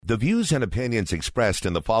The views and opinions expressed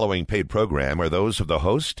in the following paid program are those of the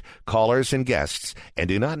host, callers, and guests, and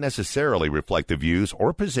do not necessarily reflect the views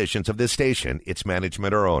or positions of this station, its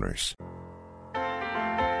management, or owners.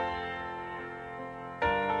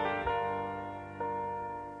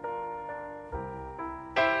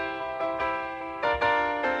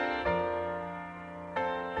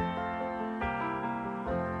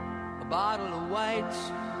 A bottle of white,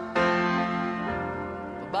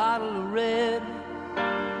 a bottle of red,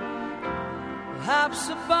 perhaps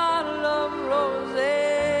a bottle of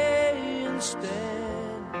rosé instead.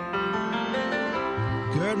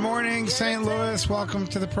 Good morning, St. Louis. Welcome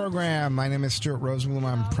to the program. My name is Stuart Rosenblum.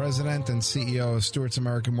 I'm president and CEO of Stewart's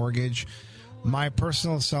American Mortgage. My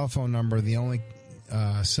personal cell phone number, the only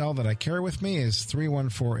cell that I carry with me, is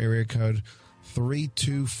 314 area code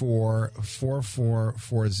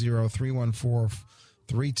 324-4440,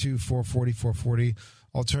 314-324-4440.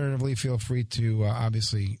 Alternatively, feel free to,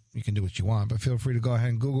 obviously, you can do what you want, but feel free to go ahead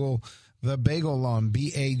and Google the Bagel Loan,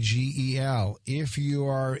 B-A-G-E-L. If you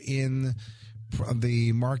are in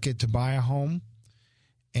the market to buy a home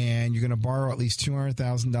and you're going to borrow at least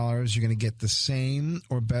 $200,000, you're going to get the same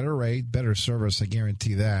or better rate, better service, I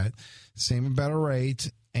guarantee that, same or better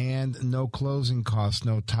rate, and no closing costs,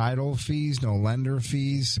 no title fees, no lender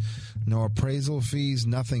fees, no appraisal fees,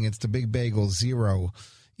 nothing. It's the Big Bagel, zero.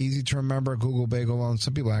 Easy to remember, Google Bagel Loan.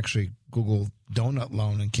 Some people actually Google Donut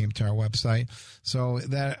Loan and came to our website. So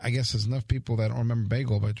that, I guess, there's enough people that don't remember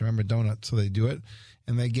bagel, but remember donut, so they do it.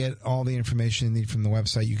 And they get all the information they need from the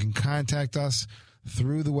website. You can contact us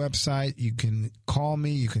through the website. You can call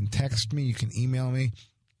me. You can text me. You can email me.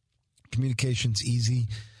 Communication's easy.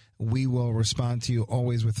 We will respond to you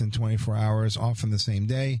always within 24 hours, often the same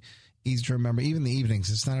day. Easy to remember. Even the evenings,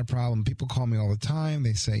 it's not a problem. People call me all the time.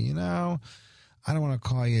 They say, I don't want to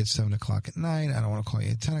call you at 7 o'clock at night. I don't want to call you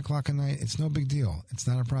at 10 o'clock at night. It's no big deal. It's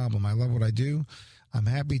not a problem. I love what I do. I'm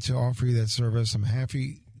happy to offer you that service. I'm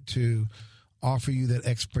happy to offer you that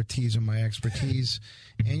expertise or my expertise.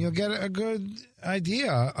 And you'll get a good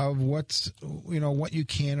idea of what you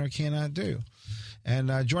can or cannot do.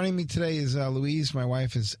 And joining me today is Louise. My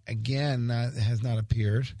wife has not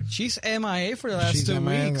appeared. She's MIA for the last 2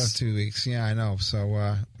 weeks. The last 2 weeks. Yeah, I know.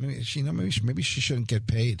 So maybe she shouldn't get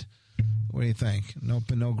paid. What do you think? No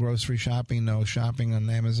grocery shopping, no shopping on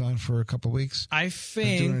Amazon for a couple of weeks? I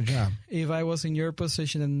think if I was in your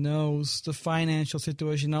position and knows the financial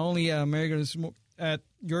situation, not only at Americans at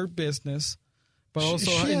your business, but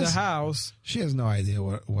also in the house. She has no idea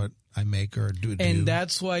what I make or do. And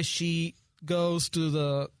that's why she goes to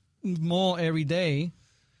the mall every day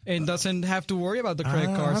and doesn't have to worry about the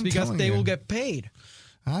credit cards because they will get paid.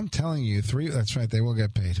 I'm telling you, that's right, they will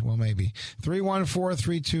get paid. Well, maybe.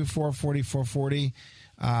 314-324-4440.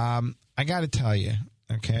 I got to tell you,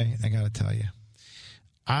 okay?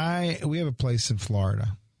 We have a place in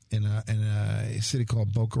Florida in a city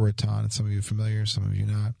called Boca Raton. Some of you are familiar, some of you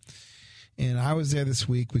not. And I was there this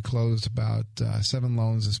week. We closed about 7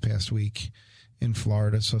 loans this past week in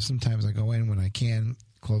Florida. So sometimes I go in when I can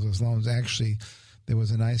close those loans. Actually, there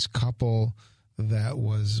was a nice couple that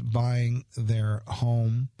was buying their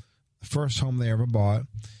home, the first home they ever bought.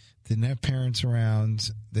 Didn't have parents around.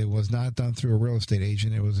 It was not done through a real estate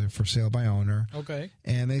agent. It was a for sale by owner. Okay.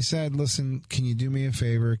 And they said, listen, can you do me a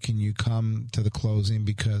favor? Can you come to the closing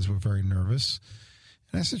because we're very nervous?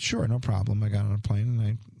 And I said, sure, no problem. I got on a plane and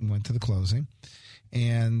I went to the closing.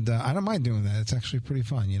 And I don't mind doing that. It's actually pretty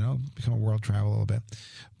fun, become a world travel a little bit.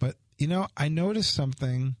 But, I noticed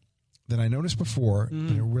something that I noticed before,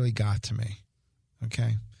 but it really got to me.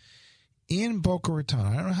 Okay. In Boca Raton,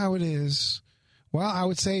 I don't know how it is. Well, I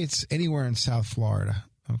would say it's anywhere in South Florida.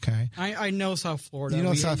 Okay. I know South Florida. You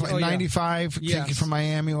know South Florida. 95, yes. From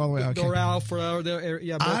Miami all the way. Okay. Doral, Florida.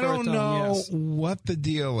 Yeah, Boca I don't Raton, know yes. what the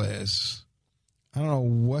deal is.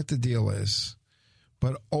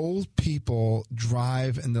 But old people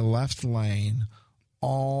drive in the left lane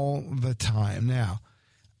all the time. Now,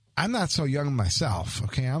 I'm not so young myself.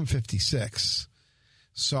 Okay. I'm 56.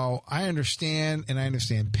 So I understand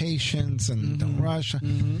patience and don't rush.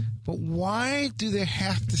 But why do they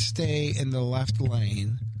have to stay in the left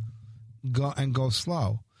lane go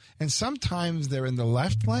slow? And sometimes they're in the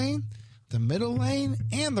left lane, the middle lane,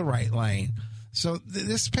 and the right lane. So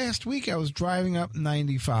this past week I was driving up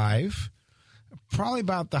 95, probably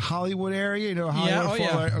about the Hollywood area,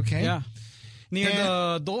 Hollywood. Okay. Yeah. Near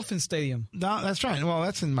the Dolphin Stadium. No, that's right. Well,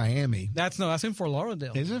 that's in Miami. That's in Fort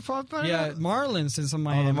Lauderdale. Is it Fort Lauderdale? Yeah, Marlins is in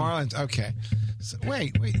Miami. Oh, the Marlins. Okay. So,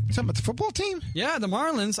 wait. Talking about the football team? Yeah, the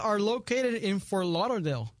Marlins are located in Fort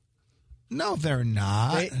Lauderdale. No, they're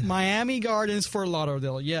not. Miami Gardens, Fort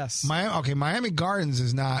Lauderdale, yes. Miami Gardens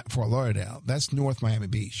is not Fort Lauderdale. That's North Miami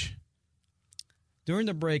Beach. During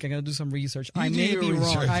the break, I'm going to do some research. You I do may your be wrong.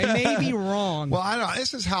 research. I may be wrong. Well, I know.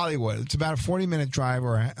 This is Hollywood. It's about a 40-minute drive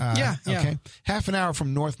or Yeah. Okay. Half an hour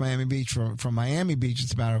from North Miami Beach. From Miami Beach,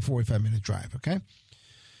 it's about a 45-minute drive, okay?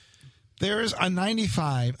 There's a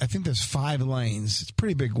 95. I think there's 5 lanes. It's a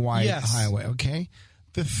pretty big wide highway, okay?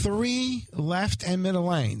 The 3 left and middle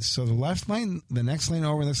lanes. So the left lane, the next lane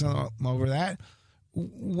over, this over that,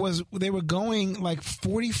 they were going like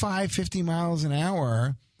 45, 50 miles an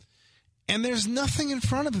hour, and there's nothing in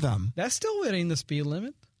front of them. That's still within the speed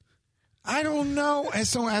limit. I don't know. And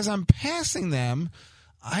so as I'm passing them,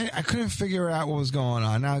 I couldn't figure out what was going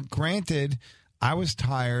on. Now, granted, I was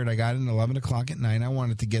tired. I got in 11 o'clock at night. I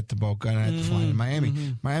wanted to get to Boca, and I had to fly to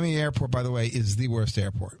Miami. Miami Airport, by the way, is the worst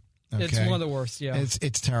airport. Okay? It's one of the worst, yeah.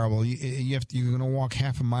 It's terrible. You're going to walk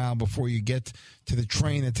half a mile before you get to the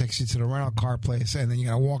train that takes you to the rental car place, and then you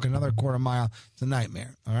got to walk another quarter mile. It's a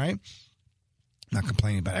nightmare, all right? Not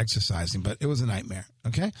complaining about exercising, but it was a nightmare,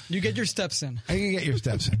 okay? You get your steps in. I can get your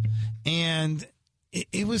steps in. And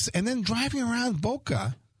it was, and then driving around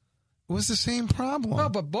Boca was the same problem. Well,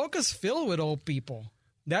 but Boca's filled with old people.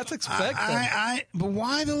 That's expected. But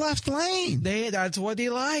why the left lane? That's what they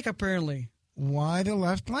like, apparently. Why the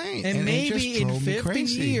left lane? And it just maybe in drove me 15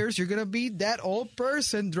 crazy. years, you're going to be that old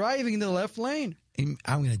person driving the left lane.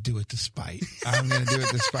 I'm going to do it to spite. I'm going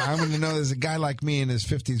to know there's a guy like me in his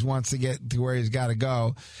 50s wants to get to where he's got to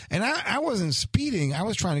go. And I wasn't speeding. I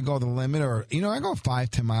was trying to go the limit, or, I go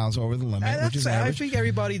 5-10 miles over the limit, which is average. I think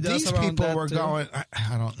everybody does. These around people that were too. going,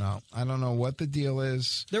 I don't know. I don't know what the deal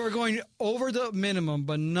is. They were going over the minimum,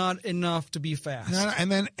 but not enough to be fast.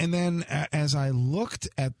 And then as I looked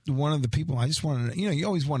at one of the people, I just wanted to, you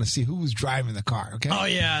always want to see who was driving the car, okay? Oh,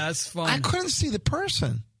 yeah, that's fun. I couldn't see the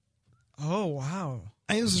person. Oh, wow.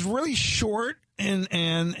 It was really short and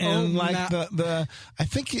like the I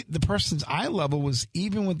think the person's eye level was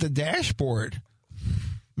even with the dashboard.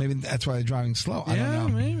 Maybe that's why they're driving slow. I don't know.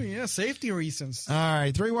 Maybe. Yeah, safety reasons. All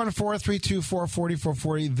right,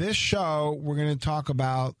 314-324-4440. This show, we're going to talk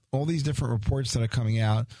about all these different reports that are coming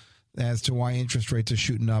out as to why interest rates are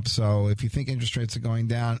shooting up. So if you think interest rates are going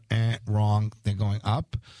down, wrong. They're going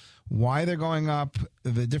up. Why they're going up,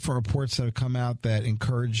 the different reports that have come out that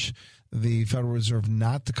encourage the Federal Reserve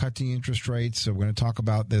not to cut the interest rates. So we're going to talk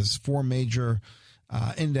about there's 4 major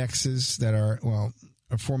indexes that are,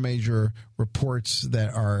 4 major reports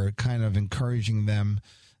that are kind of encouraging them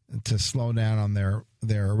to slow down on their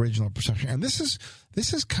original perception. And this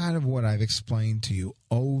is kind of what I've explained to you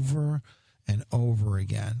over and over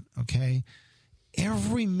again, okay?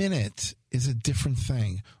 Every minute is a different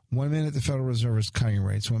thing. 1 minute the Federal Reserve is cutting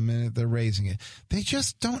rates, 1 minute they're raising it. They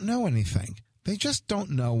just don't know anything. They just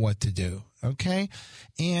don't know what to do, okay?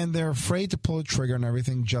 And they're afraid to pull a trigger on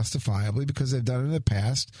everything justifiably because they've done it in the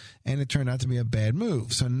past, and it turned out to be a bad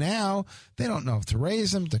move. So now they don't know if to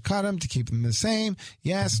raise them, to cut them, to keep them the same.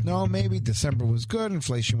 Yes, no, maybe. December was good.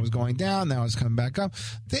 Inflation was going down. Now it's coming back up.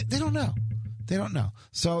 They don't know. They don't know.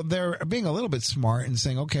 So they're being a little bit smart and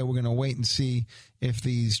saying, okay, we're going to wait and see if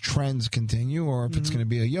these trends continue or if it's going to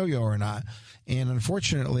be a yo-yo or not. And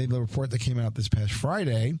unfortunately, the report that came out this past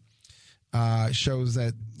Friday shows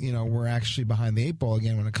that, we're actually behind the 8 ball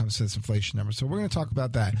again when it comes to this inflation number. So we're going to talk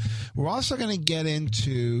about that. We're also going to get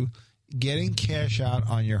into getting cash out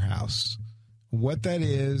on your house, what that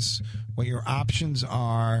is, what your options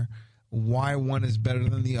are, why one is better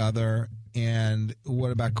than the other, and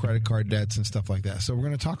what about credit card debts and stuff like that. So we're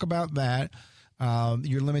going to talk about that.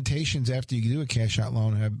 Your limitations after you do a cash out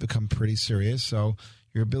loan have become pretty serious. So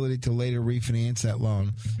your ability to later refinance that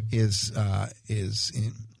loan is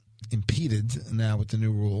impeded now with the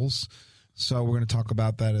new rules. So we're going to talk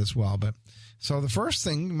about that as well. But so the first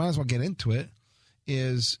thing, might as well get into it,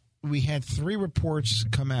 is we had 3 reports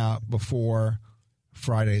come out before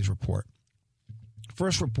Friday's report.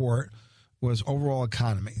 First report was overall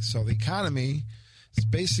economy. So the economy is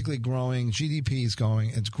basically growing. GDP is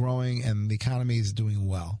growing, and the economy is doing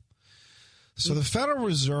well. So the Federal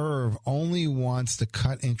Reserve only wants to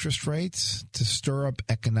cut interest rates to stir up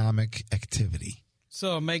economic activity.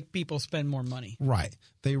 So make people spend more money. Right.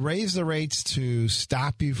 They raise the rates to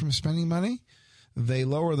stop you from spending money. They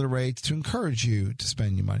lower the rates to encourage you to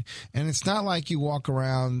spend your money. And it's not like you walk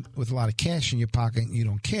around with a lot of cash in your pocket and you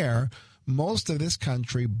don't care. Most of this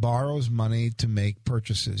country borrows money to make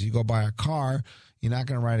purchases. You go buy a car, you're not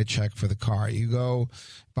going to write a check for the car. You go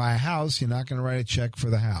buy a house, you're not going to write a check for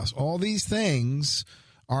the house. All these things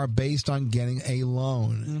are based on getting a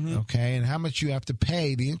loan, okay? And how much you have to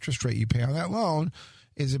pay, the interest rate you pay on that loan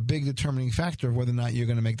is a big determining factor of whether or not you're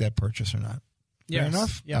going to make that purchase or not. Fair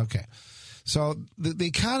enough? Yeah. Okay. So the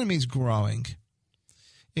economy is growing.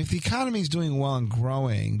 If the economy is doing well and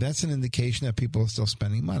growing, that's an indication that people are still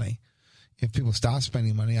spending money. If people stop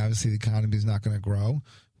spending money, obviously the economy is not going to grow.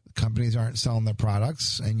 Companies aren't selling their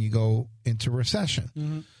products, and you go into recession.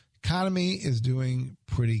 Mm-hmm. Economy is doing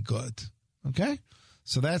pretty good. Okay?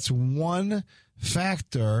 So that's one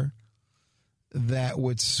factor that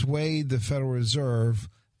would sway the Federal Reserve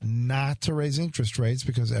not to raise interest rates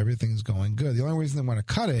because everything's going good. The only reason they want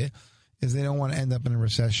to cut it is they don't want to end up in a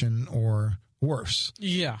recession or worse.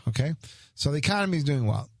 Yeah. Okay? So the economy is doing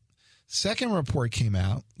well. Second report came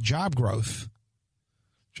out, job growth.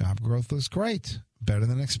 Job growth looks great, better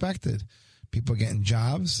than expected. People are getting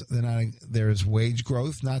jobs. There's wage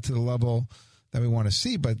growth, not to the level that we want to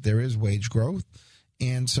see, but there is wage growth.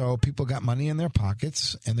 And so people got money in their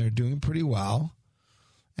pockets, and they're doing pretty well.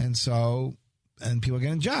 And people are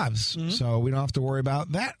getting jobs. Mm-hmm. So we don't have to worry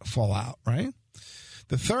about that fallout, right?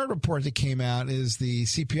 The third report that came out is the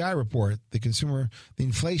CPI report, the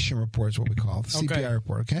inflation report is what we call it, the CPI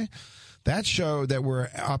report, okay? That showed that we're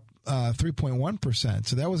up 3.1%.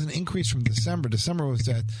 So that was an increase from December. December was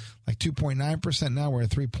at like 2.9%. Now we're at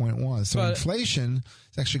 3.1%. So inflation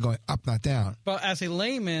is actually going up, not down. But as a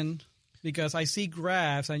layman, because I see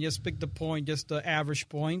graphs, I just pick the point, just the average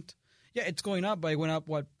point. Yeah, it's going up, but it went up,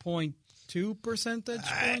 0.2 percentage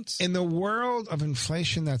points? In the world of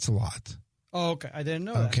inflation, that's a lot. Oh, okay. I didn't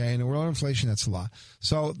know that. Okay, in the world of inflation, that's a lot.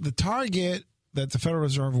 So the target that the Federal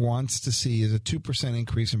Reserve wants to see is a 2%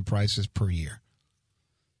 increase in prices per year.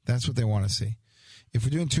 That's what they want to see. If we're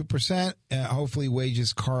doing 2%, hopefully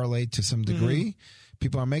wages correlate to some degree. Mm-hmm.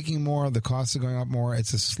 People are making more. The costs are going up more.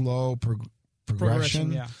 It's a slow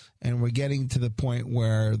progression. Yeah. And we're getting to the point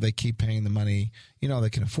where they keep paying the money. They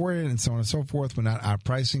can afford it and so on and so forth. We're not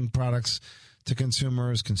outpricing products to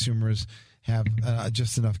consumers. Consumers have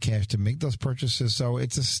just enough cash to make those purchases. So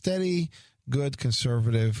it's a steady, good,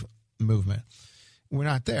 conservative movement. We're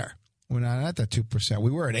not there. We're not at that 2%.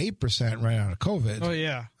 We were at 8% right out of COVID. Oh,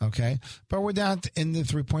 yeah. Okay. But we're down in the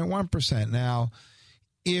 3.1%. Now,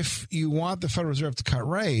 if you want the Federal Reserve to cut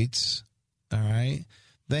rates, all right,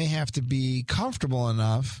 they have to be comfortable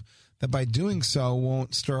enough that by doing so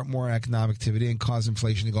won't stir up more economic activity and cause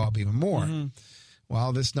inflation to go up even more. Mm-hmm.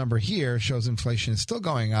 Well, this number here shows inflation is still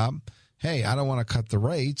going up. Hey, I don't want to cut the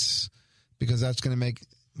rates because that's going to make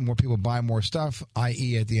more people buy more stuff,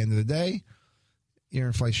 i.e. at the end of the day, your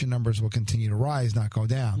inflation numbers will continue to rise, not go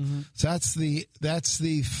down. Mm-hmm. So that's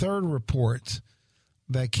the third report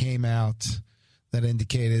that came out that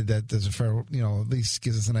indicated that there's a federal, at least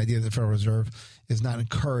gives us an idea that the Federal Reserve is not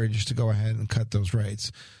encouraged to go ahead and cut those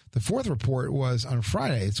rates. The fourth report was on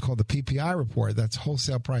Friday. It's called the PPI report. That's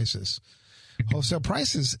wholesale prices. Wholesale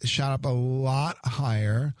prices shot up a lot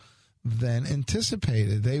higher than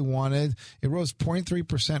anticipated. It rose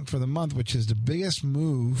 0.3% for the month, which is the biggest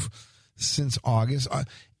move since August.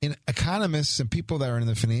 Economists and people that are in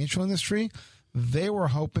the financial industry, they were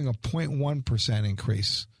hoping a 0.1%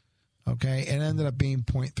 increase. Okay, it ended up being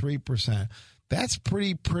 0.3%. That's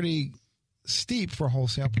pretty steep for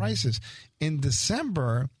wholesale prices. In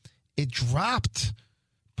December, it dropped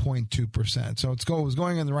 0.2%. So it was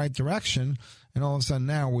going in the right direction, and all of a sudden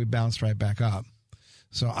now we bounced right back up.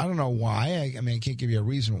 So I don't know why. I can't give you a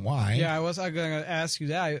reason why. Yeah, I was going to ask you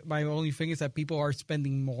that. My only thing is that people are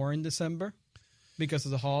spending more in December because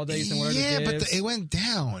of the holidays and whatever. Yeah, but it went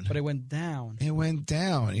down. But it went down. It went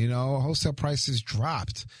down. Wholesale prices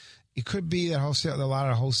dropped. It could be that a lot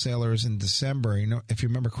of wholesalers in December, if you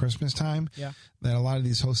remember Christmas time, that a lot of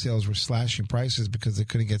these wholesalers were slashing prices because they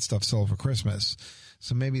couldn't get stuff sold for Christmas.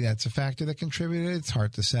 So maybe that's a factor that contributed. It's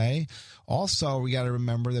hard to say. Also, we got to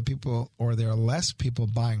remember that there are less people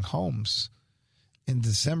buying homes in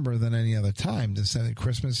December than any other time.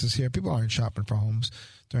 Christmas is here. People aren't shopping for homes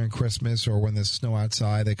during Christmas or when there's snow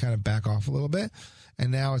outside. They kind of back off a little bit.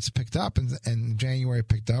 And now it's picked up, and January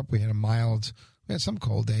picked up. We had some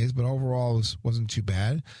cold days, but overall it wasn't too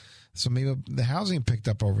bad. So maybe the housing picked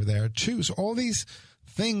up over there too. So all these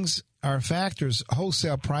things are factors.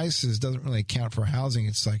 Wholesale prices doesn't really account for housing.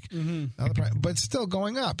 It's like another price, but it's still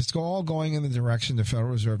going up. It's all going in the direction the Federal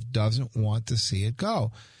Reserve doesn't want to see it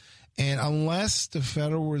go. And unless the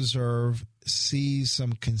Federal Reserve sees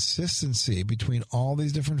some consistency between all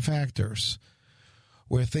these different factors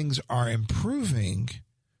where things are improving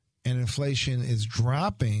and inflation is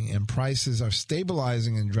dropping and prices are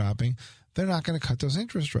stabilizing and dropping, they're not going to cut those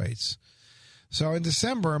interest rates. So in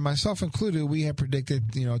December, myself included, we had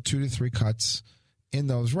predicted 2 to 3 cuts in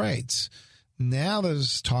those rates. Now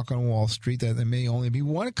there's talk on Wall Street that there may only be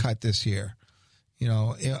 1 cut this year,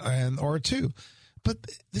 or 2. But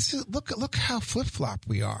this is look how flip-flop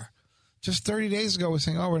we are. Just 30 days ago, we're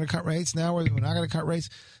saying, oh, we're going to cut rates. Now we're not going to cut rates.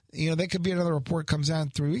 There could be another report comes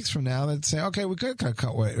out 3 weeks from now that say, okay, we could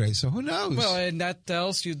cut rates. So who knows? Well, and that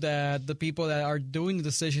tells you that the people that are doing the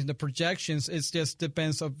decisions, the projections, it just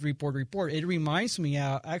depends of report. It reminds me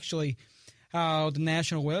actually how the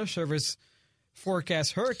National Weather Service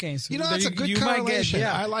forecasts hurricanes. That's a good correlation.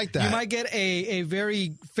 I like that. You might get a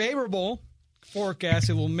very favorable forecast.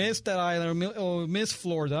 It will miss that island, it will miss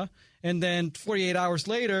Florida, and then 48 hours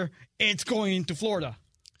later, it's going into Florida.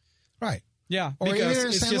 Right. Yeah, or because even in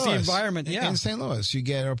it's St. just Louis. the environment. Yeah. In St. Louis, you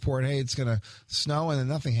get a report, hey, it's going to snow, and then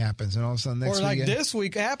nothing happens. And all of a sudden next week. Or like this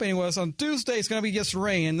week happening was on Tuesday, it's going to be just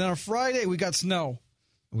rain. And then on Friday, we got snow.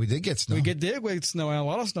 We did get snow. We did get snow, and a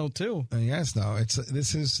lot of snow, too. Yeah, snow.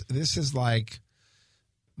 This is like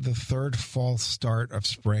the third false start of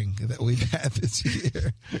spring that we've had this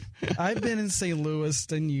year. I've been in St. Louis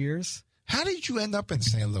 10 years. How did you end up in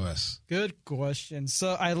St. Louis? Good question.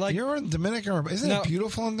 So You're in Dominican Republic. Isn't it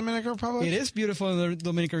beautiful in Dominican Republic? It is beautiful in the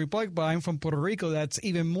Dominican Republic, but I'm from Puerto Rico. That's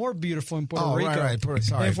even more beautiful in Puerto Rico. Right.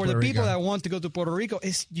 And for the people that want to go to Puerto Rico,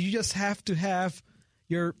 you just have to have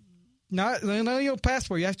your not your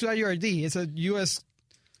passport. You have to have your ID. It's a U.S.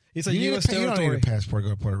 It's a U.S. territory. You don't need a passport to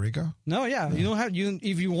go to Puerto Rico. No, yeah. You don't have.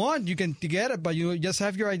 If you want, you can get it, but you just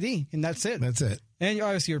have your ID, and that's it. That's it. And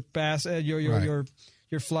obviously your pass, your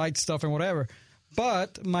flight stuff and whatever.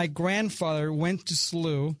 But my grandfather went to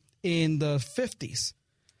SLU in the 50s.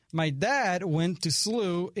 My dad went to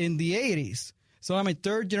SLU in the 80s. So I'm a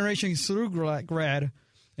third-generation SLU grad,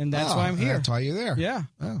 and that's why I'm here. That's why you're there. Yeah.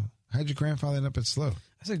 Oh, how'd your grandfather end up at SLU?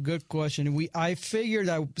 That's a good question. I figured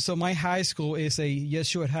that. So my high school is a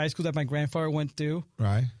Jesuit high school that my grandfather went to.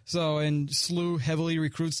 Right. So and SLU heavily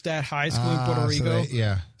recruits that high school in Puerto Rico.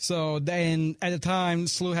 So then at the time,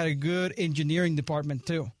 SLU had a good engineering department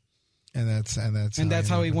too. And that's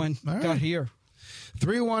how he got here.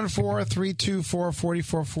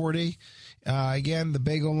 314-324-4440. Again, the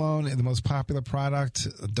bagel loan is the most popular product,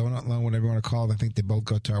 donut loan, whatever you want to call it. I think they both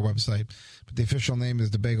go to our website. But the official name is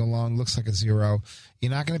the bagel loan. Looks like a zero. You're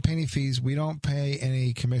not going to pay any fees. We don't pay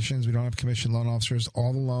any commissions. We don't have commission loan officers.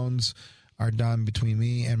 All the loans are done between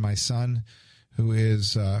me and my son, who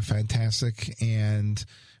is fantastic. And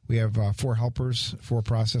we have 4 helpers, 4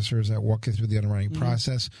 processors that walk you through the underwriting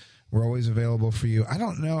process. We're always available for you. I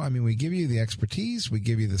don't know. I mean, we give you the expertise. We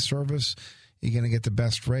give you the service. You're going to get the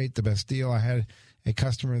best rate, the best deal. I had a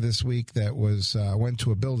customer this week that went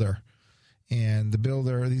to a builder, and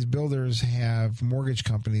these builders have mortgage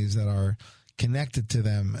companies that are connected to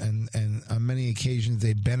them, and on many occasions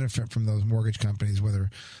they benefit from those mortgage companies, whether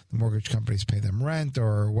the mortgage companies pay them rent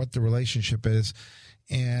or what the relationship is,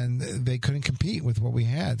 and they couldn't compete with what we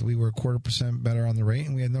had. We were 0.25% better on the rate,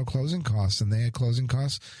 and we had no closing costs, and they had closing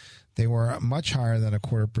costs. They were much higher than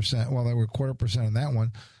 0.25%. Well, they were 0.25% on that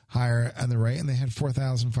one, higher on the rate, and they had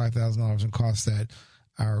 $4,000, $5,000 in costs that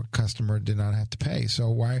our customer did not have to pay. So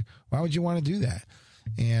why would you want to do that?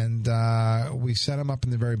 And we set them up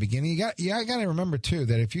in the very beginning. I got to remember too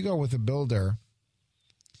that if you go with a builder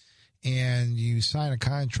and you sign a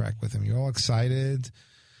contract with them, you're all excited.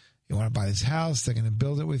 You want to buy this house. They're going to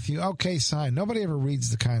build it with you. Okay, sign. Nobody ever reads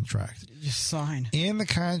the contract. Just sign. In the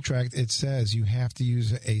contract, it says you have to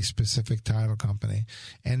use a specific title company.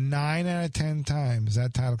 And 9 out of 10 times,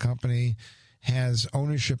 that title company has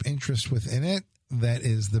ownership interest within it. That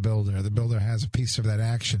is the builder. The builder has a piece of that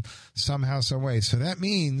action somehow, some way. So that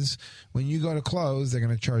means when you go to close, they're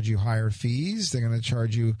going to charge you higher fees. They're going to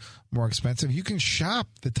charge you more expensive. You can shop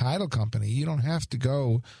the title company. You don't have to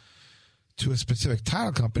go to a specific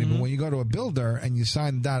title company, but when you go to a builder and you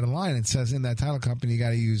sign the dotted line, it says in that title company you got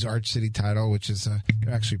to use Arch City Title, which is they're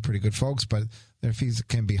actually pretty good folks, but their fees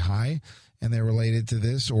can be high, and they're related to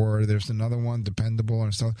this, or there's another one, Dependable,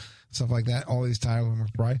 and stuff like that. All these titles,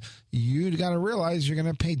 right? You got to realize you're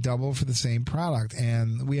going to pay double for the same product,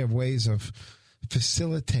 and we have ways of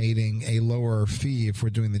facilitating a lower fee if we're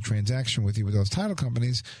doing the transaction with you with those title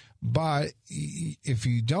companies. But if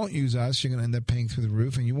you don't use us, you're going to end up paying through the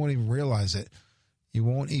roof, and you won't even realize it. You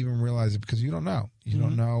won't even realize it because you don't know. You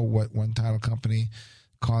don't know what one title company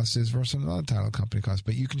cost is versus another title company cost.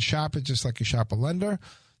 But you can shop it just like you shop a lender,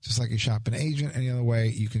 just like you shop an agent. Any other way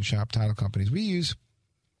you can shop title companies. We use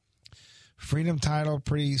Freedom Title,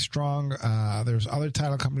 pretty strong. There's other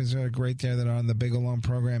title companies that are great there that are on the Bagel Loan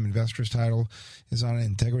Program. Investors Title is on it.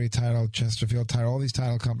 Integrity Title, Chesterfield Title. All these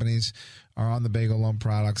title companies are on the Bagel Loan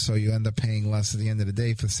product, so you end up paying less at the end of the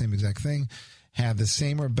day for the same exact thing. Have the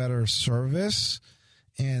same or better service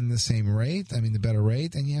and the same rate. I mean, the better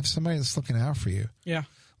rate, and you have somebody that's looking out for you. Yeah.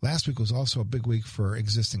 last week was also a big week for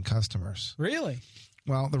existing customers. Really?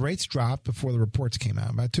 Well, the rates dropped before the reports came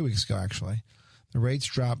out, about 2 weeks ago, actually. The rates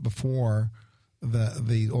dropped before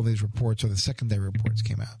all these reports or the secondary reports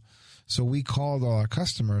came out. So we called all our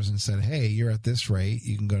customers and said, hey, you're at this rate.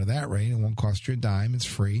 You can go to that rate. It won't cost you a dime. It's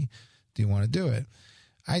free. Do you want to do it?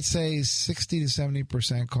 I'd say 60 to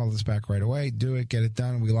 70% called us back right away. Do it. Get it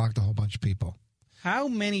done. We locked a whole bunch of people. How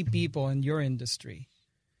many people in your industry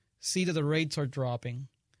see that the rates are dropping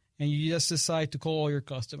and you just decide to call all your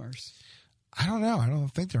customers? I don't know. I don't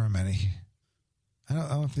think there are many. I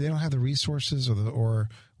don't they don't have the resources or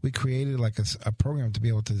we created like a program to be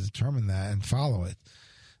able to determine that and follow it.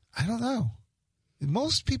 I don't know.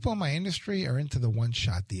 Most people in my industry are into the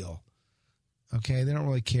one-shot deal. Okay, they don't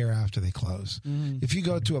really care after they close. If you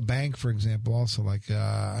go to a bank, for example, also like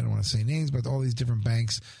I don't want to say names, but all these different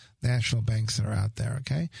banks, national banks that are out there.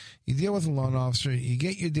 Okay, you deal with a loan officer, you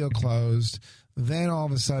get your deal closed, then all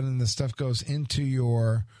of a sudden the stuff goes into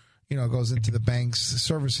your, goes into the bank's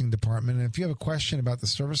servicing department. And if you have a question about the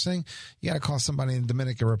servicing, you got to call somebody in the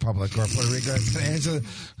Dominican Republic or Puerto Rico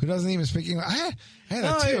who doesn't even speak English. I had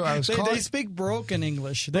that too. They speak broken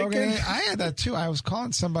English. I had that too. I was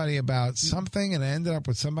calling somebody about something, and I ended up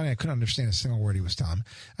with somebody I couldn't understand a single word he was telling me.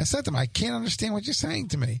 I said to him, I can't understand what you're saying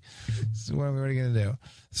to me. So what are we going to do?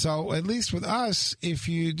 So at least with us, if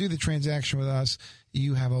you do the transaction with us,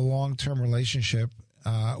 you have a long-term relationship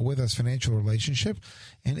with us, financial relationship.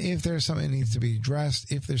 And if there's something that needs to be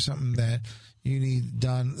addressed, if there's something that you need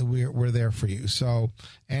done, we're there for you. So,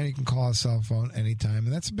 and you can call a cell phone anytime.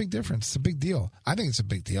 And that's a big difference. It's a big deal. I think it's a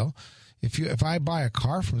big deal. If I buy a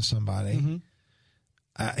car from somebody,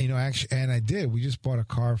 actually, and I did, we just bought a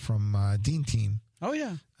car from Dean Team. Oh,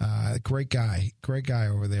 yeah. Great guy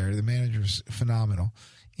over there. The manager's phenomenal.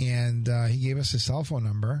 And he gave us his cell phone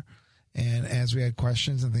number. And as we had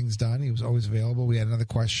questions and things done, he was always available. We had another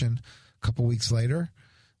question a couple weeks later.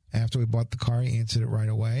 After we bought the car, he answered it right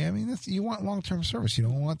away. I mean, you want long-term service. You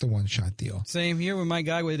don't want the one-shot deal. Same here with my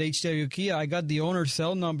guy with HW Kia. I got the owner's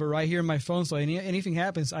cell number right here in my phone, so anything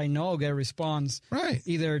happens, I know I'll get a response. Right.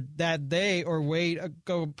 Either that day or wait a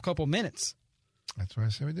couple minutes. That's what I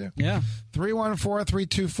say we do. Yeah.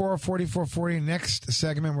 314-324-4440. Next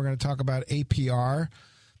segment, we're going to talk about APR.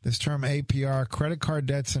 This term APR, credit card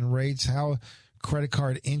debts and rates, how credit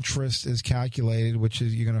card interest is calculated, which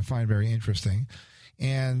is you're going to find very interesting,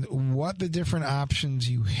 and what the different options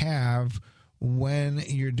you have when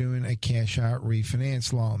you're doing a cash out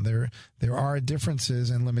refinance loan. There are differences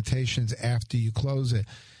and limitations after you close it.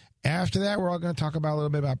 After that, we're all going to talk about a little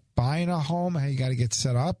bit about buying a home, how you got to get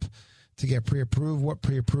set up to get pre-approved, what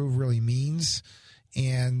pre-approved really means.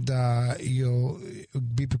 And you'll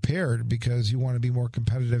be prepared because you want to be more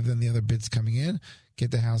competitive than the other bids coming in.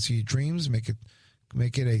 Get the house of your dreams. Make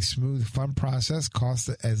it a smooth, fun process. Cost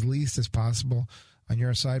as least as possible on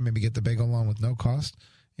your side. Maybe get the bagel loan with no cost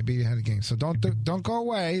and be ahead of the game. So don't go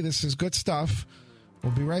away. This is good stuff.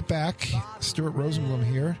 We'll be right back. Stuart Rosenblum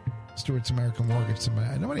here. Stuart's American Mortgage.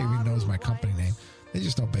 Nobody even knows my company name. They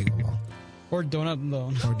just know bagel loan. Or donut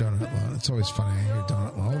loan. Or donut loan. It's always funny. I hear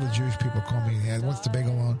donut loan. All the Jewish people call me, what's the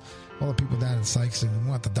bagel loan? All the people down in Sykeston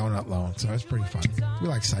want the donut loan. So it's pretty funny. We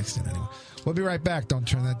like Sykeston anyway. We'll be right back. Don't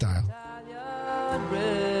turn that dial.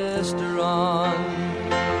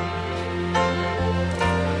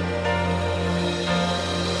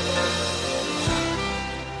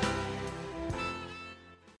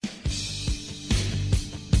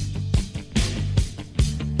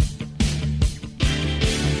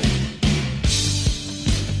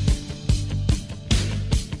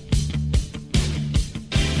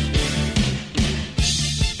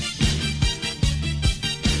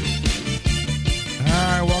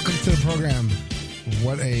 Program.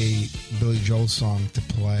 What a Billy Joel song to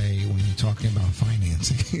play when you're talking about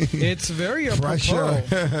financing. It's very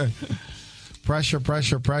apropos. Pressure,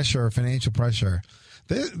 financial pressure.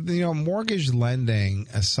 Mortgage lending,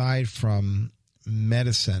 aside from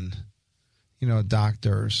medicine,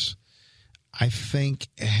 doctors, I think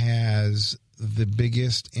has the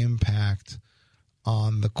biggest impact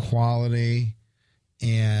on the quality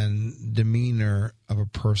and demeanor of a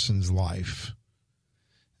person's life.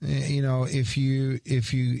 If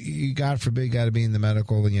you God forbid got to be in the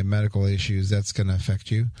medical and you have medical issues, that's going to affect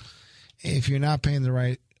you. If you're not paying the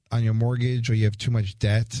right on your mortgage or you have too much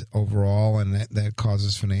debt overall and that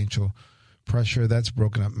causes financial pressure, that's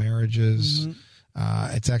broken up marriages.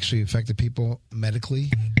 Mm-hmm. It's actually affected people medically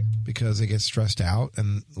because they get stressed out.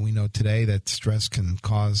 And we know today that stress can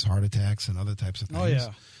cause heart attacks and other types of things. Oh, yeah.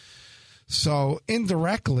 So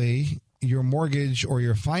indirectly, your mortgage or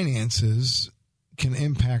your finances can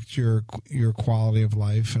impact your quality of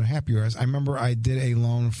life and how happy you are. I remember I did a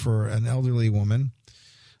loan for an elderly woman.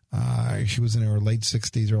 She was in her late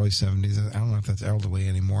 60s, early 70s. I don't know if that's elderly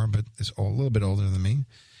anymore, but it's a little bit older than me.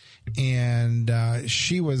 And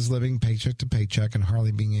she was living paycheck to paycheck and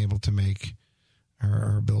hardly being able to make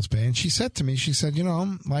her bills pay. And she said to me,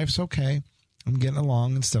 life's okay. I'm getting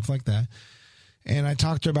along and stuff like that. And I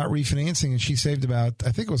talked to her about refinancing, and she saved about,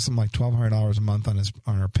 I think it was something like $1,200 a month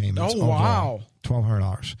on her payments. Oh, wow.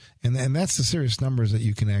 $1,200. And that's the serious numbers that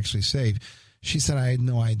you can actually save. She said, I had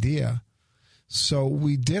no idea. So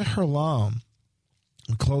we did her loan.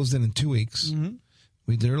 We closed it in 2 weeks. Mm-hmm.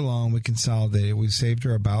 We did her loan. We consolidated. We saved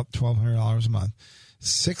her about $1,200 a month.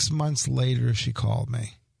 6 months later, she called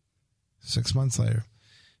me. 6 months later,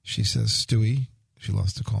 she says, Stewie, she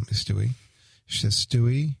loves to call me Stewie. She says,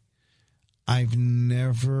 Stewie, I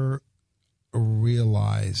never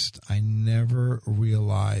realized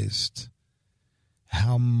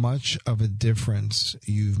how much of a difference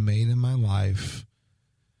you've made in my life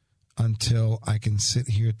until I can sit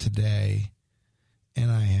here today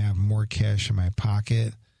and I have more cash in my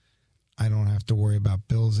pocket. I don't have to worry about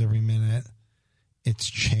bills every minute. It's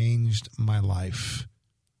changed my life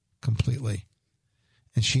completely.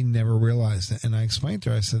 And she never realized it. And I explained to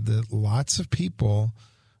her, I said that lots of people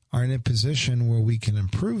are in a position where we can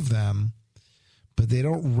improve them, but they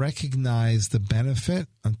don't recognize the benefit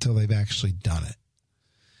until they've actually done it.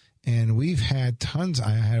 And we've had tons.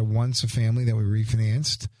 I had once a family that we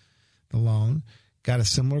refinanced the loan, got a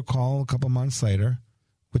similar call a couple months later,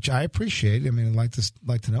 which I appreciate. I mean, I'd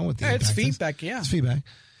like to know what the impact it's is. feedback, yeah. It's feedback.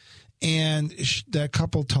 And that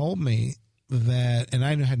couple told me that, and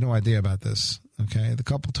I had no idea about this, okay? The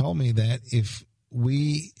couple told me that if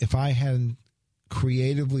I hadn't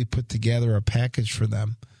creatively put together a package for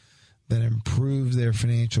them that improved their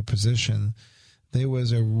financial position, there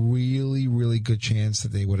was a really, really good chance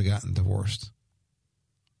that they would have gotten divorced.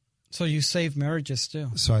 So you saved marriages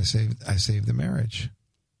too. So I saved the marriage.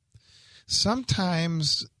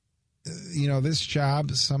 Sometimes, this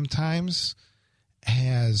job sometimes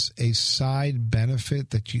has a side benefit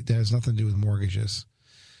that has nothing to do with mortgages.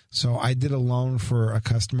 So I did a loan for a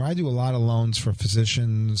customer. I do a lot of loans for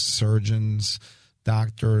physicians, surgeons,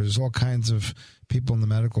 doctors, all kinds of people in the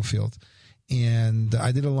medical field. And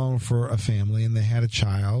I did a loan for a family, and they had a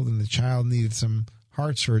child, and the child needed some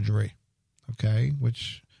heart surgery, okay,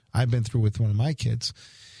 which I've been through with one of my kids.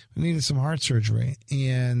 We needed some heart surgery.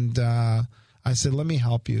 And I said, let me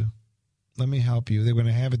help you. Let me help you. They were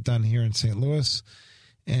going to have it done here in St. Louis.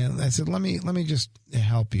 And I said, let me just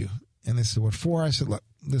help you. And they said, what for? I said, look,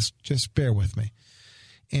 just bear with me.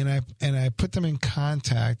 And I put them in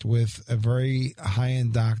contact with a very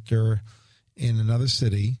high-end doctor in another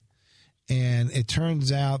city. And it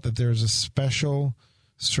turns out that there's a special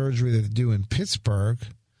surgery that they do in Pittsburgh.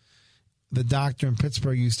 The doctor in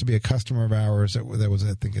Pittsburgh used to be a customer of ours that was,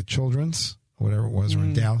 I think, at Children's, or whatever it was, or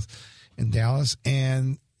in Dallas.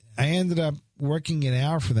 And I ended up working it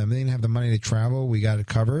out for them. They didn't have the money to travel. We got it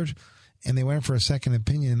covered. And they went for a second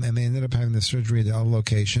opinion, and they ended up having the surgery at the other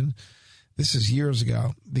location. This is years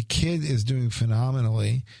ago. The kid is doing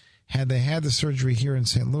phenomenally. Had they had the surgery here in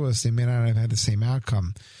St. Louis, they may not have had the same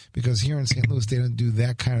outcome, because here in St. Louis, they don't do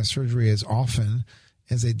that kind of surgery as often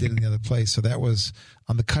as they did in the other place. So that was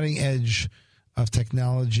on the cutting edge of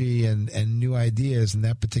technology and new ideas in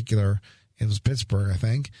that particular, it was Pittsburgh, I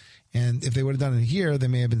think. And if they would have done it here, there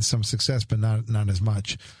may have been some success, but not as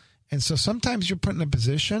much. And so sometimes you're put in a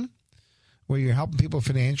position where you're helping people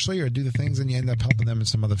financially or do the things, and you end up helping them in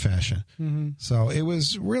some other fashion. Mm-hmm. So it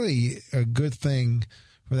was really a good thing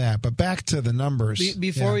for that. But back to the numbers.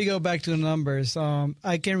 Before we go back to the numbers,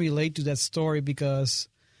 I can relate to that story because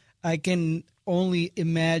I can only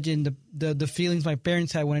imagine the feelings my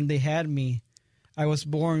parents had when they had me. I was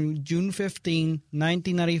born June 15,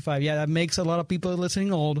 1995. Yeah, that makes a lot of people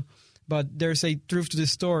listening old, but there's a truth to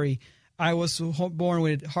this story. I was born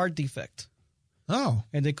with a heart defect. Oh.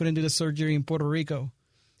 And they couldn't do the surgery in Puerto Rico.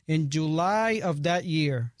 In July of that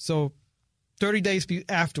year, so 30 days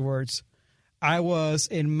afterwards, I was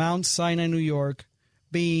in Mount Sinai, New York,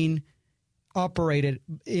 being operated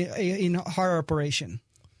in a heart operation.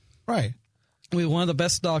 Right. With one of the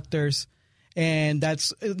best doctors. And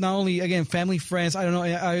that's not only, again, family, friends. I don't know.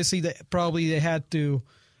 Obviously, they had to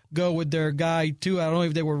go with their guy, too. I don't know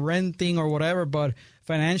if they were renting or whatever, but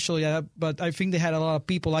financially. But I think they had a lot of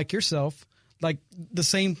people like yourself, like the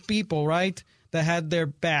same people, right, that had their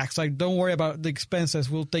backs. Like, don't worry about the expenses.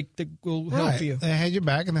 We'll help you. They had your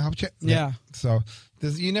back and they helped you. Yeah. So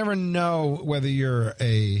you never know whether you're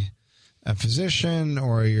a a physician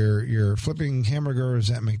or you're flipping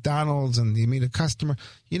hamburgers at McDonald's and you meet a customer,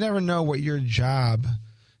 you never know what your job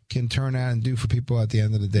can turn out and do for people at the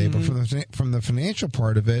end of the day. But from the financial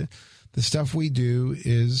part of it, the stuff we do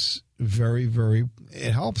is very, very,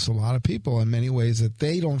 it helps a lot of people in many ways that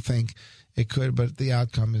they don't think it could, but the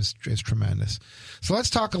outcome is tremendous. So let's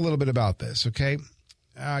talk a little bit about this, okay?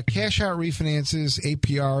 Cash out refinances,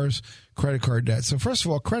 APRs, credit card debt. So first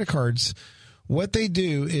of all, credit cards, what they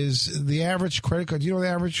do is the average credit card, do you know the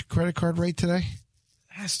average credit card rate today?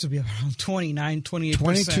 Has to be around 29,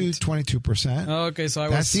 28%. 22%. Okay, so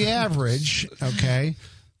that's the average, okay?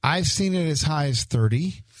 I've seen it as high as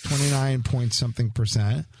 30, 29 point something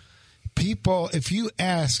percent. People, if you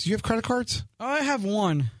ask, do you have credit cards? I have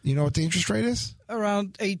one. You know what the interest rate is?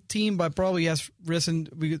 Around 18, but probably has risen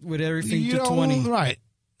with everything to 20. Right.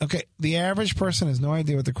 Okay. The average person has no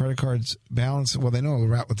idea what the credit card's balance. Well, they know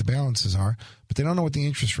what the balances are, but they don't know what the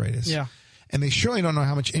interest rate is. Yeah. And they surely don't know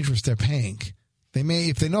how much interest they're paying. They may,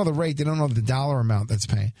 if they know the rate, they don't know the dollar amount that's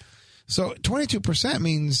paying. So 22%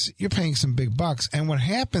 means you're paying some big bucks. And what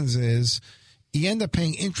happens is you end up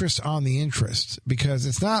paying interest on the interest, because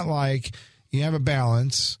it's not like you have a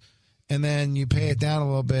balance and then you pay it down a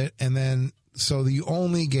little bit and then so you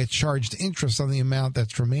only get charged interest on the amount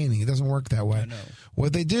that's remaining. It doesn't work that way.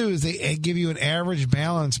 What they do is they give you an average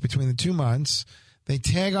balance between the 2 months. They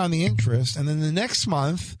tag on the interest, and then the next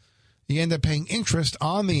month you end up paying interest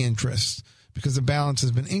on the interest because the balance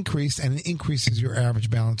has been increased, and it increases your average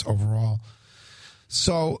balance overall.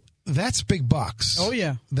 So that's big bucks. Oh,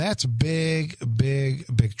 yeah. That's big, big,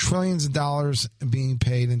 big. Trillions of dollars being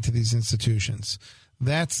paid into these institutions.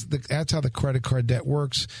 That's how the credit card debt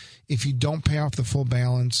works. If you don't pay off the full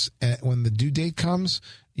balance when the due date comes,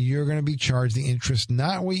 you're going to be charged the interest,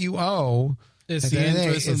 not what you owe. It's the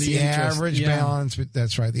interest. It's the average balance.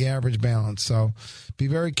 That's right, the average balance. So be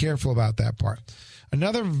very careful about that part.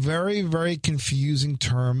 Another very, very confusing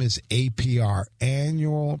term is APR,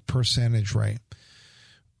 annual percentage rate.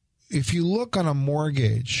 If you look on a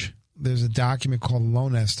mortgage, there's a document called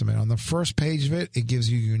loan estimate. On the first page of it, it gives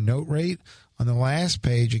you your note rate. On the last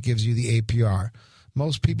page, it gives you the APR.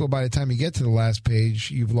 Most people, by the time you get to the last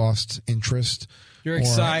page, you've lost interest. You're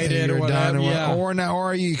excited or whatever. Or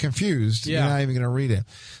are you confused? Yeah. You're not even going to read it.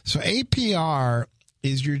 So APR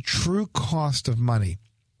is your true cost of money.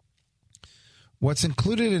 What's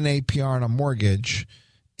included in APR on a mortgage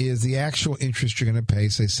is the actual interest you're going to pay,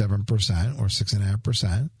 say 7% or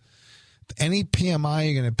 6.5%. Any PMI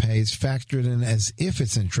you're going to pay is factored in as if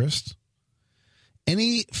it's interest.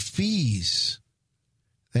 Any fees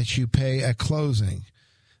that you pay at closing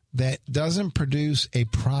that doesn't produce a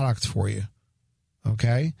product for you,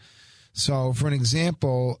 okay? So, for an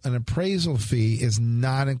example, an appraisal fee is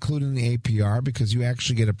not included in the APR because you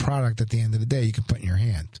actually get a product at the end of the day you can put in your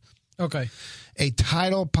hand. Okay. A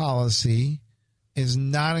title policy is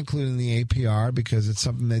not included in the APR because it's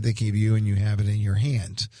something that they give you and you have it in your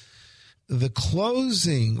hand. The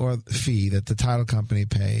closing or fee that the title company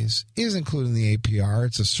pays is included in the APR.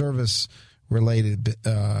 It's a service-related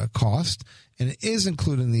cost, and it is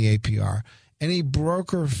included in the APR. Any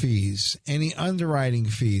broker fees, any underwriting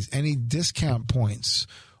fees, any discount points,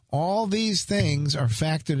 all these things are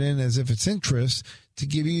factored in as if it's interest to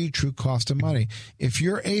give you true cost of money. If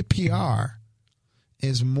your APR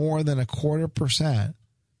is more than 0.25%,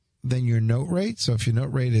 then your note rate, so if your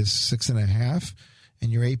note rate is 6.5%,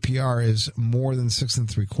 and your APR is more than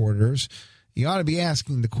 6.75%, you ought to be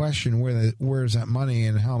asking the question, where's that money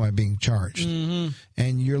and how am I being charged? Mm-hmm.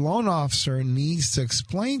 And your loan officer needs to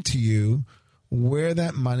explain to you where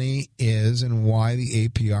that money is and why the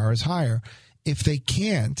APR is higher. If they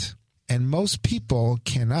can't, and most people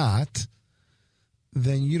cannot,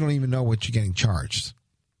 then you don't even know what you're getting charged.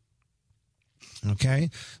 Okay,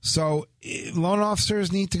 so loan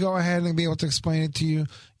officers need to go ahead and be able to explain it to you.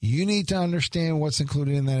 You need to understand what's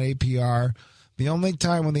included in that APR. The only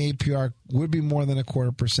time when the APR would be more than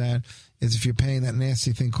 0.25% is if you're paying that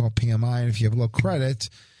nasty thing called PMI. And if you have low credit,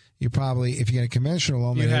 you probably, if you get a conventional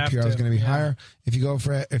loan, the APR is going to be higher. If you go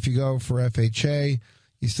for FHA,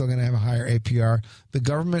 you're still going to have a higher APR. The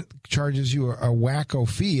government charges you a wacko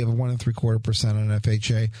fee of 1.75% on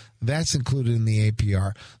FHA. That's included in the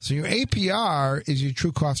APR. So your APR is your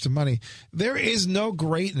true cost of money. There is no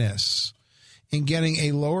greatness in getting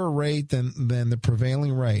a lower rate than the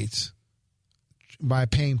prevailing rate by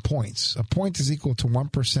paying points. A point is equal to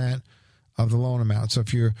 1% of the loan amount. So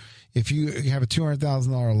if you have a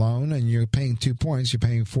 $200,000 loan and you're paying 2 points, you're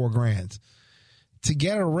paying $4,000. To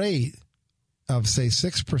get a rate of say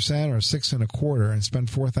 6% or 6.25% and spend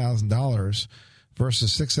 $4,000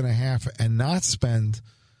 versus 6.5% and not spend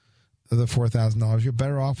the $4,000, you're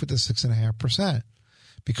better off with the 6.5%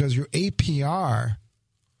 because your APR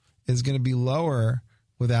is going to be lower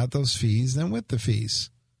without those fees than with the fees.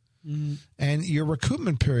 Mm-hmm. And your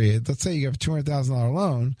recoupment period, let's say you have a $200,000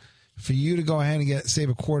 loan, for you to go ahead and save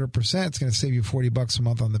 0.25%, it's going to save you $40 a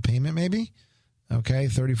month on the payment, maybe. Okay,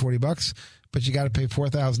 $40, but you got to pay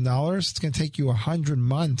 $4,000. It's going to take you 100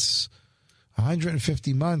 months,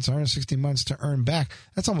 150 months, 160 months to earn back.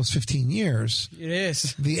 That's almost 15 years. It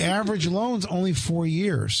is. The average loan's only 4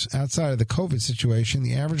 years. Outside of the COVID situation,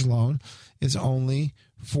 the average loan is only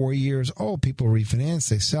 4 years old. People refinance,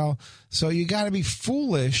 they sell. So you got to be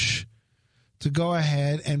foolish to go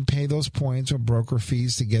ahead and pay those points or broker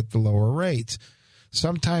fees to get the lower rate.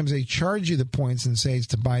 Sometimes they charge you the points and say it's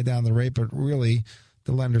to buy down the rate, but really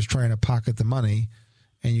the lender's trying to pocket the money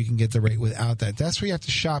and you can get the rate without that. That's where you have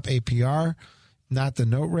to shop APR, not the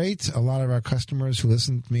note rate. A lot of our customers who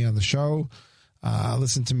listen to me on the show,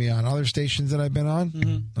 listen to me on other stations that I've been on.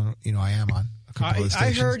 Mm-hmm. I am on a couple of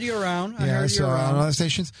stations. I heard you around. On other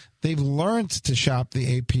stations, they've learned to shop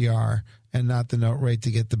the APR and not the note rate to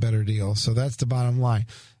get the better deal. So that's the bottom line.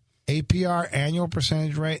 APR, annual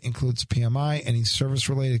percentage rate, includes PMI, any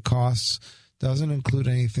service-related costs, doesn't include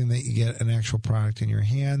anything that you get an actual product in your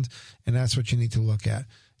hand, and that's what you need to look at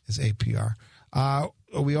is APR. Are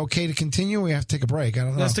we okay to continue? We have to take a break. I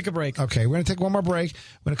don't know. Let's take a break. Okay, we're going to take one more break.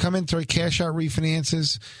 We're going to come into our cash-out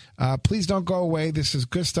refinances. Please don't go away. This is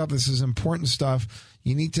good stuff. This is important stuff.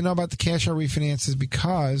 You need to know about the cash-out refinances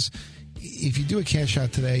because if you do a cash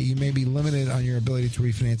out today, you may be limited on your ability to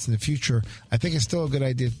refinance in the future. I think it's still a good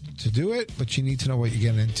idea to do it, but you need to know what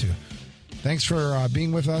you're getting into. Thanks for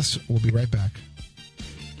being with us. We'll be right back.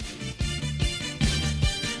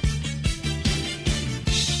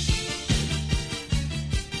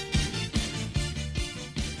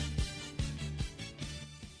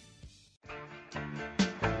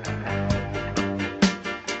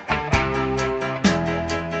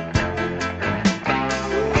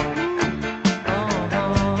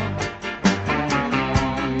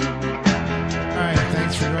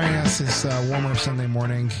 Warmer Sunday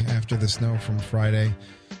morning after the snow from Friday.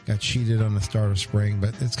 Got cheated on the start of spring,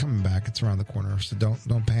 but it's coming back. It's around the corner, so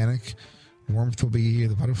don't panic. Warmth will be here.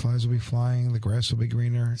 The butterflies will be flying. The grass will be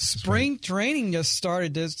greener. Spring training just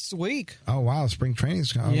started this week. Oh, wow. Spring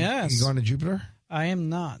training's coming. Yes. You going to Jupiter? I am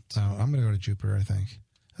not. Oh, I'm going to go to Jupiter, I think.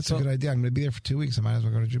 That's a good idea. I'm going to be there for 2 weeks. I might as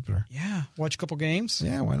well go to Jupiter. Yeah. Watch a couple games.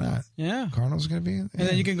 Yeah, why not? Yeah. Cardinals are going to be in. And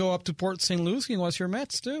then you can go up to Port St. Lucie and watch your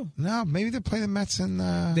Mets, too. No, maybe they'll play the Mets in...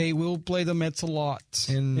 They will play the Mets a lot.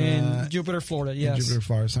 In Jupiter, Florida, yes. In Jupiter,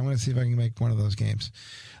 Florida. So I'm going to see if I can make one of those games.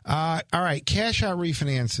 All right, cash out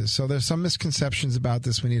refinances. So there's some misconceptions about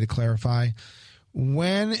this we need to clarify.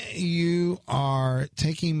 When you are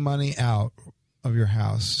taking money out of your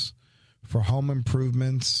house for home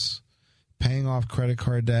improvements, paying off credit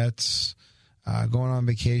card debts, going on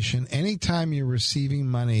vacation, anytime you're receiving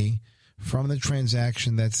money from the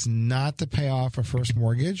transaction that's not to pay off a first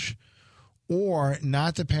mortgage or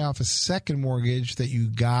not to pay off a second mortgage that you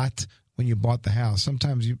got when you bought the house.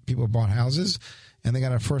 Sometimes people bought houses and they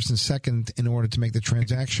got a first and second in order to make the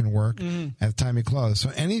transaction work at the time you close. So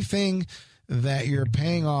anything that you're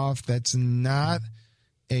paying off that's not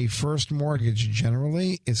a first mortgage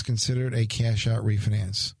generally is considered a cash out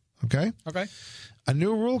refinance. Okay? Okay. A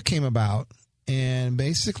new rule came about and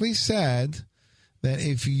basically said that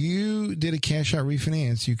if you did a cash out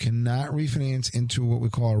refinance, you cannot refinance into what we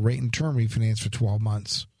call a rate and term refinance for 12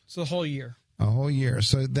 months. So the whole year. A whole year.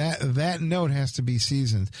 So that note has to be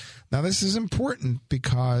seasoned. Now, this is important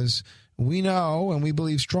because we know and we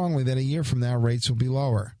believe strongly that a year from now, rates will be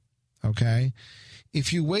lower. Okay?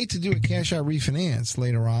 If you wait to do a cash out refinance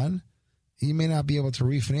later on, you may not be able to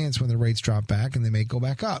refinance when the rates drop back and they may go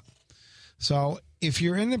back up. So if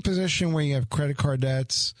you're in a position where you have credit card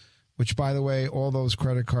debts, which, by the way, all those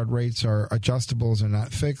credit card rates are adjustables, are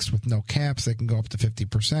not fixed with no caps. They can go up to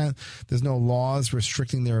 50%. There's no laws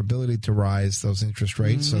restricting their ability to rise those interest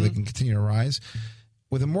rates, so they can continue to rise.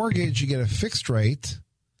 With a mortgage, you get a fixed rate.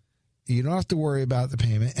 You don't have to worry about the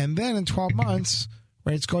payment. And then in 12 months,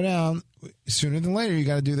 rates go down. Sooner than later, you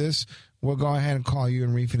got to do this. We'll go ahead and call you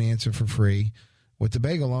and refinance it for free. With the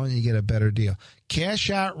bagel loan, you get a better deal.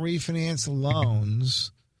 Cash out refinance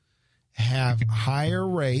loans have higher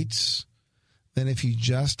rates than if you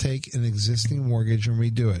just take an existing mortgage and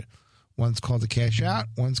redo it. One's called a cash out,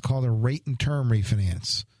 one's called a rate and term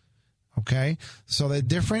refinance. Okay? So they're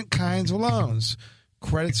different kinds of loans.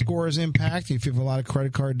 Credit scores impact. If you have a lot of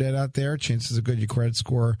credit card debt out there, chances are good your credit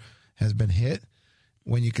score has been hit.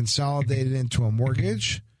 When you consolidate it into a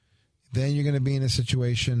mortgage, then you're going to be in a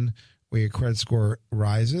situation where your credit score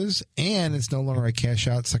rises, and it's no longer a cash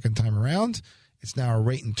out second time around. It's now a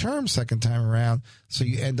rate and term second time around, so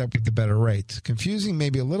you end up with the better rate. Confusing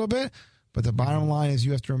maybe a little bit, but the bottom line is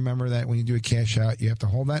you have to remember that when you do a cash out, you have to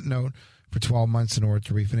hold that note for 12 months in order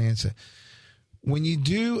to refinance it. When you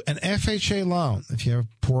do an FHA loan, if you have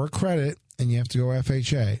poor credit and you have to go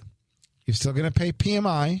FHA, you're still going to pay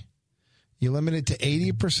PMI. You limit it to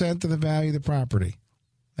 80% of the value of the property.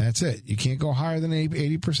 That's it. You can't go higher than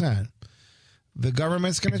 80%. The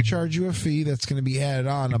government's going to charge you a fee that's going to be added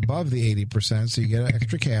on above the 80%, so you get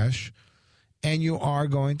extra cash, and you are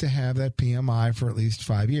going to have that PMI for at least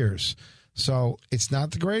 5 years. So it's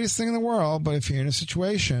not the greatest thing in the world, but if you're in a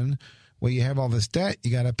situation where you have all this debt,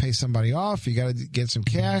 you got to pay somebody off, you got to get some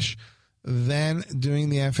cash, then doing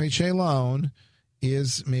the FHA loan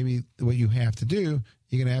is maybe what you have to do.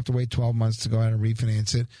 You're going to have to wait 12 months to go out and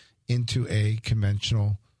refinance it into a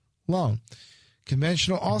conventional loan.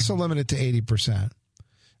 Conventional also limited to 80%.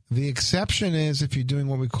 The exception is if you're doing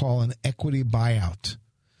what we call an equity buyout.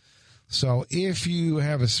 So if you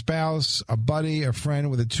have a spouse, a buddy, a friend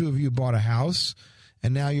where the two of you bought a house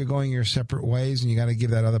and now you're going your separate ways and you got to give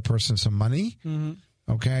that other person some money,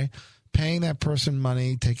 okay? Paying that person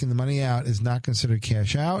money, taking the money out is not considered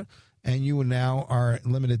cash out, and you now are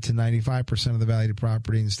limited to 95% of the value of the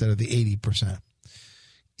property instead of the 80%.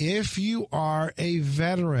 If you are a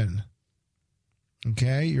veteran,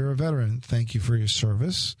 okay, you're a veteran, thank you for your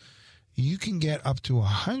service, you can get up to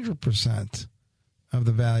 100% of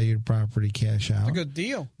the value of property cash out. That's a good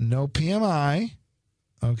deal. No PMI,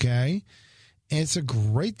 okay? It's a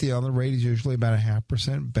great deal. The rate is usually about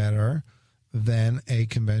 0.5% better than a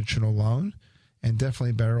conventional loan, and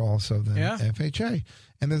definitely better also than FHA.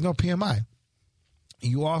 And there's no PMI.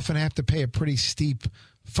 You often have to pay a pretty steep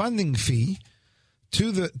funding fee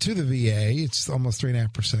to the VA. It's almost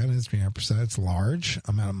 3.5%. It's 3.5%. It's a large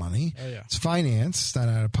amount of money. Oh, yeah. It's financed. It's not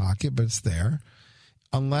out of pocket, but it's there.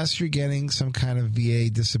 Unless you're getting some kind of VA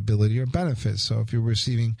disability or benefit. So if you're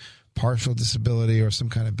receiving partial disability or some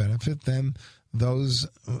kind of benefit, then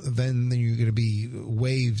you're going to be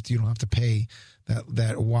waived. You don't have to pay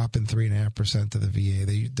that whopping 3.5% to the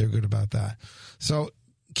VA. They're good about that. So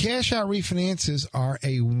cash out refinances are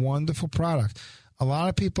a wonderful product. A lot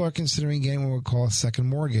of people are considering getting what we call a second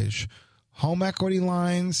mortgage. Home equity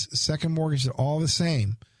lines, second mortgage are all the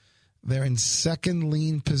same. They're in second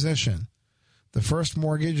lien position. The first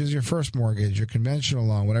mortgage is your first mortgage, your conventional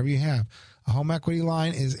loan, whatever you have. A home equity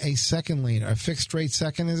line is a second lien. A fixed rate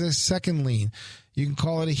second is a second lien. You can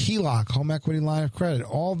call it a HELOC, home equity line of credit.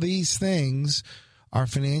 All these things are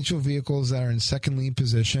financial vehicles that are in second lien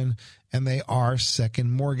position, and they are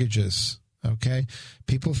second mortgages. Okay?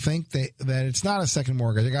 People think that it's not a second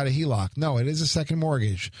mortgage. I got a HELOC. No, it is a second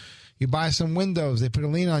mortgage. You buy some windows, they put a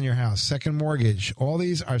lien on your house, second mortgage. All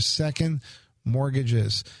these are second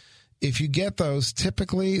mortgages. If you get those,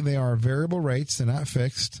 typically they are variable rates. They're not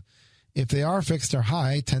fixed. If they are fixed, they're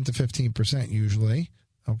high, 10 to 15% usually,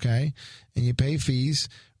 okay? And you pay fees.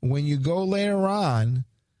 When you go later on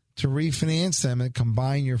to refinance them and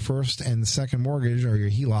combine your first and second mortgage or your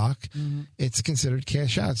HELOC, it's considered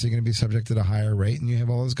cash out. So you're going to be subject to the higher rate, and you have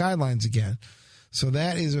all those guidelines again. So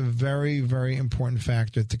that is a very, very important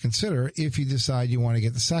factor to consider if you decide you want to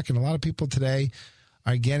get the second. A lot of people today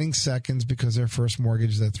are getting seconds because their first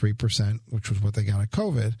mortgage is at 3%, which was what they got at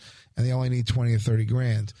COVID, and they only need 20 or 30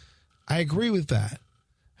 grand. I agree with that.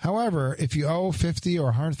 However, if you owe $50,000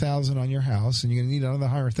 or $100,000 on your house and you're going to need another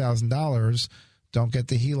 $100,000, don't get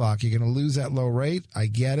the HELOC. You're going to lose that low rate. I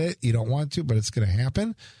get it. You don't want to, but it's going to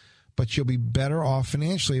happen. But you'll be better off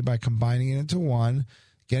financially by combining it into one,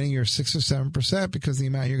 getting your 6 or 7%, because the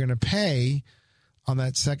amount you're going to pay on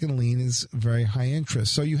that second lien is very high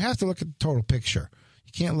interest. So you have to look at the total picture.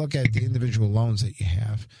 You can't look at the individual loans that you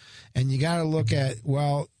have. And you got to look at,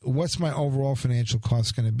 well, what's my overall financial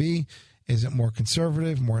cost going to be? Is it more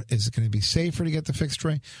conservative? Is it going to be safer to get the fixed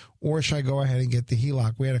rate? Or should I go ahead and get the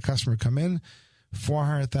HELOC? We had a customer come in,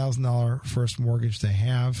 $400,000 first mortgage they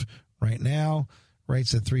have right now,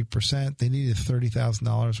 rates at 3%. They needed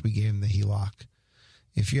 $30,000. We gave them the HELOC.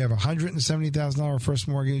 If you have $170,000 first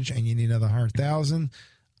mortgage and you need another $100,000,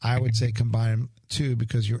 I would say combine them two,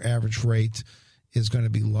 because your average rate is going to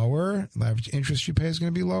be lower. The average interest you pay is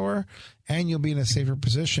going to be lower, and you'll be in a safer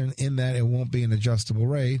position in that it won't be an adjustable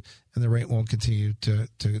rate and the rate won't continue to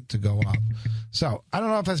go up. So I don't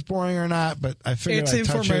know if that's boring or not, but I figured it's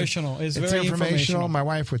informational. It's very informational. My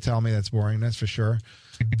wife would tell me that's boring, that's for sure.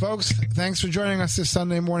 Folks, thanks for joining us this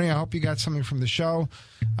Sunday morning. I hope you got something from the show.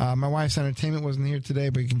 My wife's entertainment wasn't here today,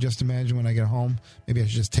 but you can just imagine when I get home. Maybe I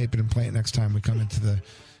should just tape it and play it next time we come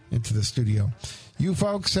into the studio. You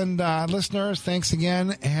folks and listeners, thanks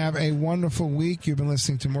again. Have a wonderful week. You've been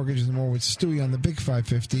listening to Mortgages and More with Stewie on the Big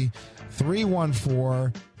 550,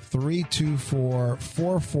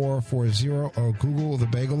 314-324-4440, or Google the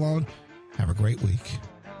Bagel Loan. Have a great week.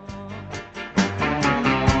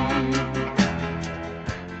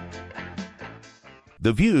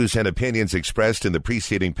 The views and opinions expressed in the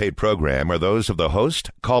preceding paid program are those of the host,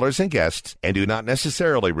 callers, and guests, and do not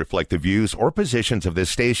necessarily reflect the views or positions of this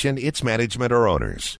station, its management, or owners.